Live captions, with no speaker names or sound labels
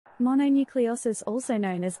Mononucleosis, also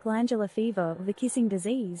known as glandular fever or the kissing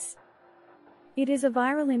disease. It is a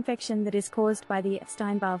viral infection that is caused by the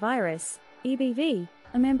Epstein-Barr virus, EBV,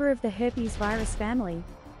 a member of the herpes virus family.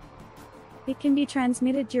 It can be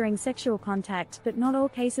transmitted during sexual contact, but not all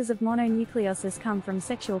cases of mononucleosis come from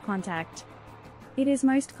sexual contact. It is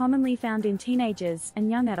most commonly found in teenagers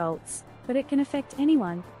and young adults, but it can affect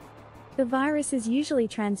anyone. The virus is usually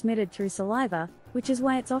transmitted through saliva, which is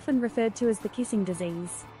why it's often referred to as the kissing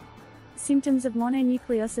disease. Symptoms of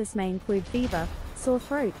mononucleosis may include fever, sore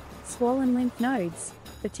throat, swollen lymph nodes,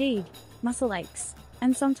 fatigue, muscle aches,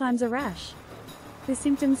 and sometimes a rash. The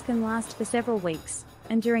symptoms can last for several weeks,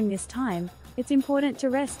 and during this time, it's important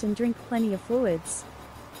to rest and drink plenty of fluids.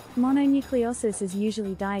 Mononucleosis is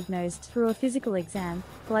usually diagnosed through a physical exam,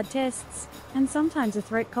 blood tests, and sometimes a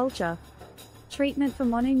throat culture. Treatment for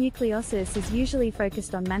mononucleosis is usually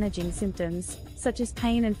focused on managing symptoms, such as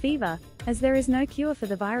pain and fever, as there is no cure for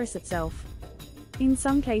the virus itself. In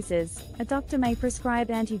some cases, a doctor may prescribe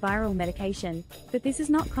antiviral medication, but this is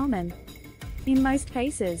not common. In most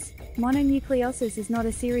cases, mononucleosis is not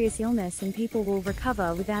a serious illness and people will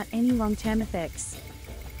recover without any long-term effects.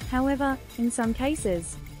 However, in some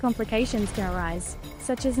cases, complications can arise,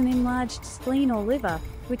 such as an enlarged spleen or liver,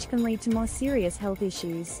 which can lead to more serious health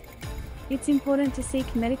issues. It's important to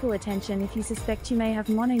seek medical attention if you suspect you may have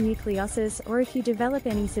mononucleosis or if you develop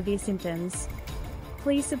any severe symptoms.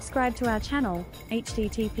 Please subscribe to our channel,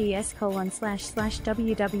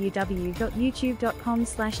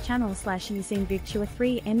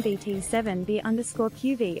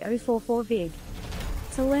 https://www.youtube.com/channel/usinvictua3nbt7b_qv044vig.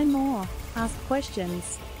 To learn more, ask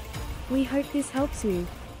questions. We hope this helps you.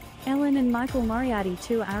 Ellen and Michael Moriarty,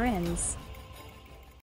 2 RNs.